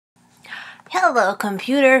Hello,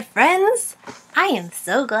 computer friends! I am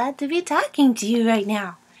so glad to be talking to you right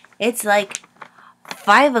now. It's like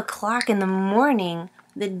 5 o'clock in the morning,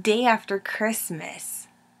 the day after Christmas.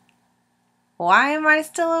 Why am I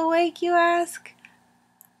still awake, you ask?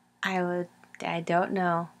 I don't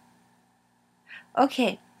know.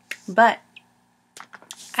 Okay, but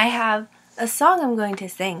I have a song I'm going to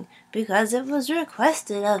sing because it was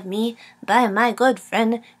requested of me by my good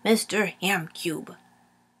friend, Mr Hammcube.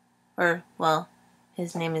 Or, well,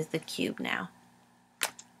 his name is the Cube now.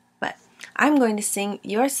 But I'm going to sing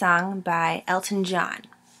your song by Elton John.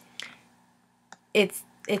 It's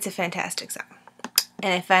a fantastic song.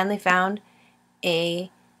 And I finally found an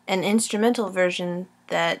instrumental version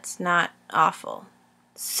that's not awful.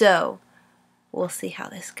 So, we'll see how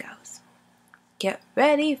this goes. Get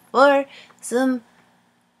ready for some,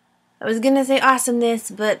 I was gonna say awesomeness,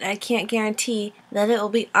 but I can't guarantee that it will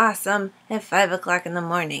be awesome at 5 o'clock in the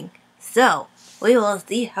morning. So, we will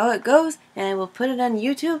see how it goes, and I will put it on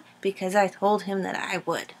YouTube because I told him that I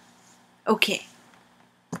would. Okay.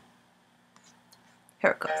 Here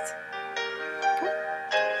it goes.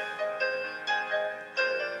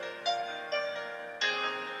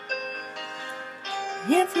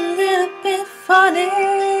 It's a little bit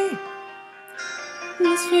funny,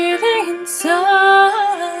 this feeling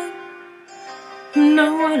inside.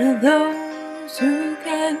 Not one of those who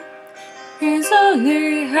can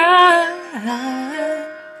easily hide.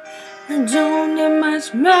 I don't have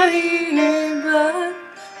much money, but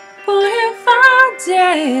boy, if I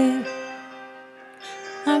did,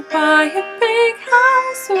 I'd buy a big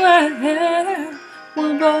house where we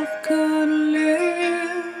both could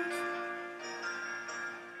live.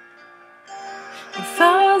 If I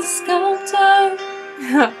was a sculptor,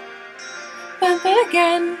 but then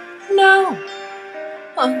again, no,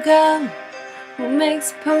 a girl who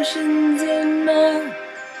makes potions in a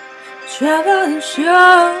traveling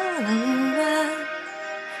show.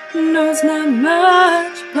 Knows not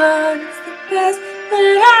much, but it's the best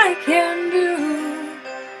that I can do.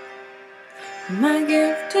 My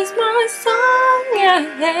gift is my song,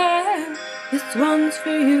 yeah, this one's for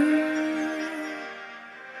you.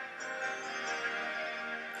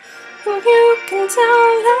 You can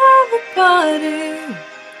tell everybody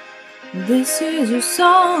this is your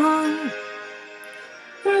song.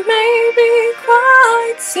 It may be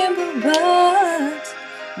quite simple, but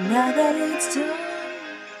now that it's done,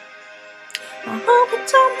 I hope you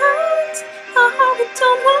don't mind, I hope you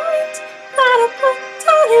don't mind that I put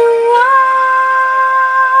down your words.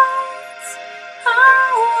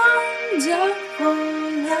 How wonderful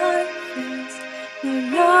life is when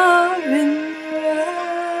you're in the world.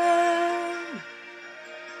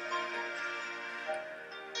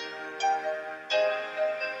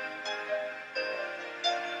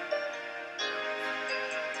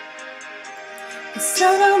 I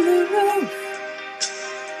sat on the roof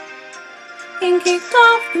and kicked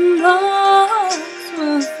off the moss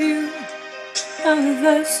with you. Our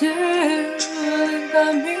verses really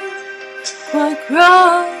got me quite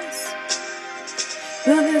cross,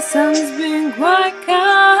 but the sun's been quite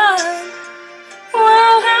kind.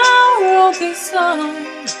 Well, I wrote this song.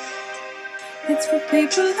 It's for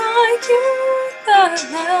people like you that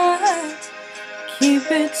keep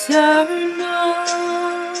it turned on.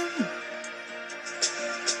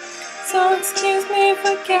 So excuse me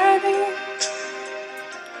for getting,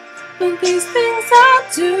 but these things I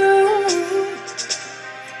do.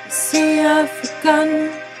 See, I've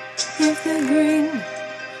forgotten if they're green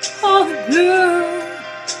or the blue.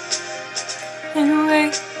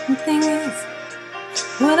 Anyway, the thing is,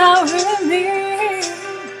 what I really mean,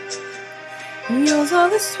 yours are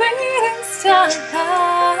the sweetest eyes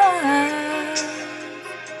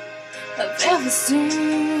I've ever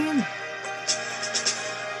seen.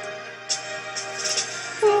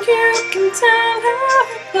 You can tell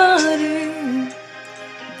everybody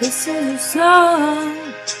this is a song.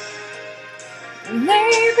 It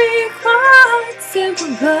may be quite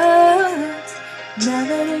simple, but now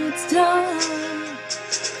that it's done,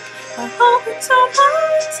 I hope you don't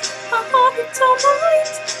mind, I hope you don't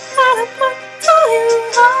mind that I put down your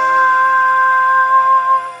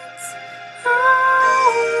words. How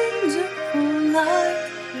wonderful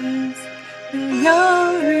life is when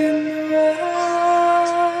you're in the world.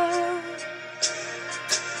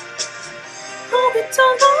 I hope you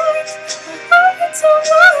don't mind, I hope you don't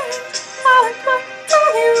mind that I put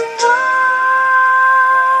down your words.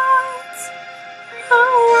 How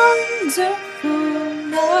wonderful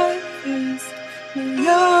life is when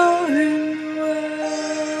you're in the world.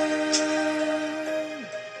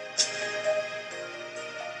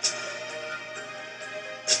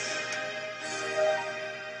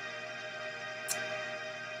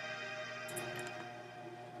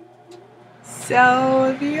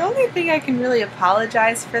 So the only thing I can really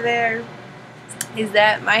apologize for there is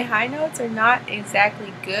that my high notes are not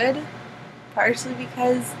exactly good, partially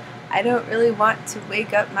because I don't really want to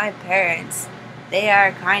wake up my parents. They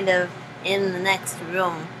are kind of in the next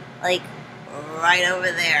room, like right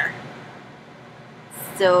over there.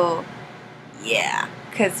 So yeah,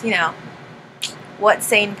 because you know, what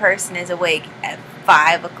sane person is awake at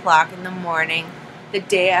 5 o'clock in the morning the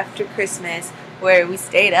day after Christmas where we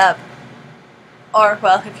stayed up? Or,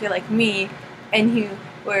 well, if you're like me and you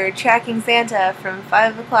were tracking Santa from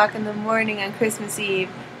 5 o'clock in the morning on Christmas Eve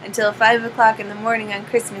until 5 o'clock in the morning on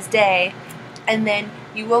Christmas Day, and then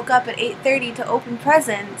you woke up at 8:30 to open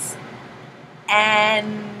presents,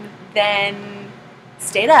 and then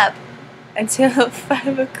stayed up until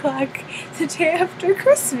 5 o'clock the day after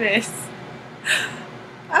Christmas.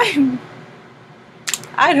 I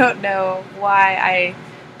don't know why I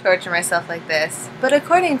torture myself like this, but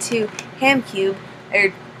according to Hammcube,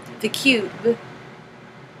 or the Cube,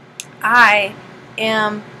 I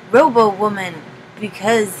am Robo-Woman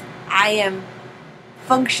because I am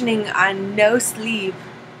functioning on no sleep,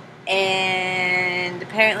 and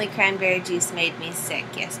apparently cranberry juice made me sick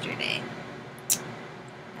yesterday.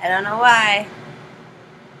 I don't know why.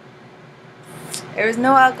 There was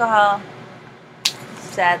no alcohol,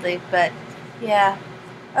 sadly, but yeah.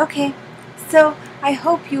 Okay, so I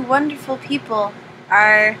hope you wonderful people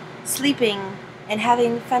are sleeping and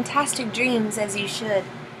having fantastic dreams as you should.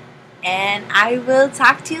 And I will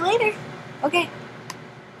talk to you later. Okay,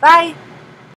 bye.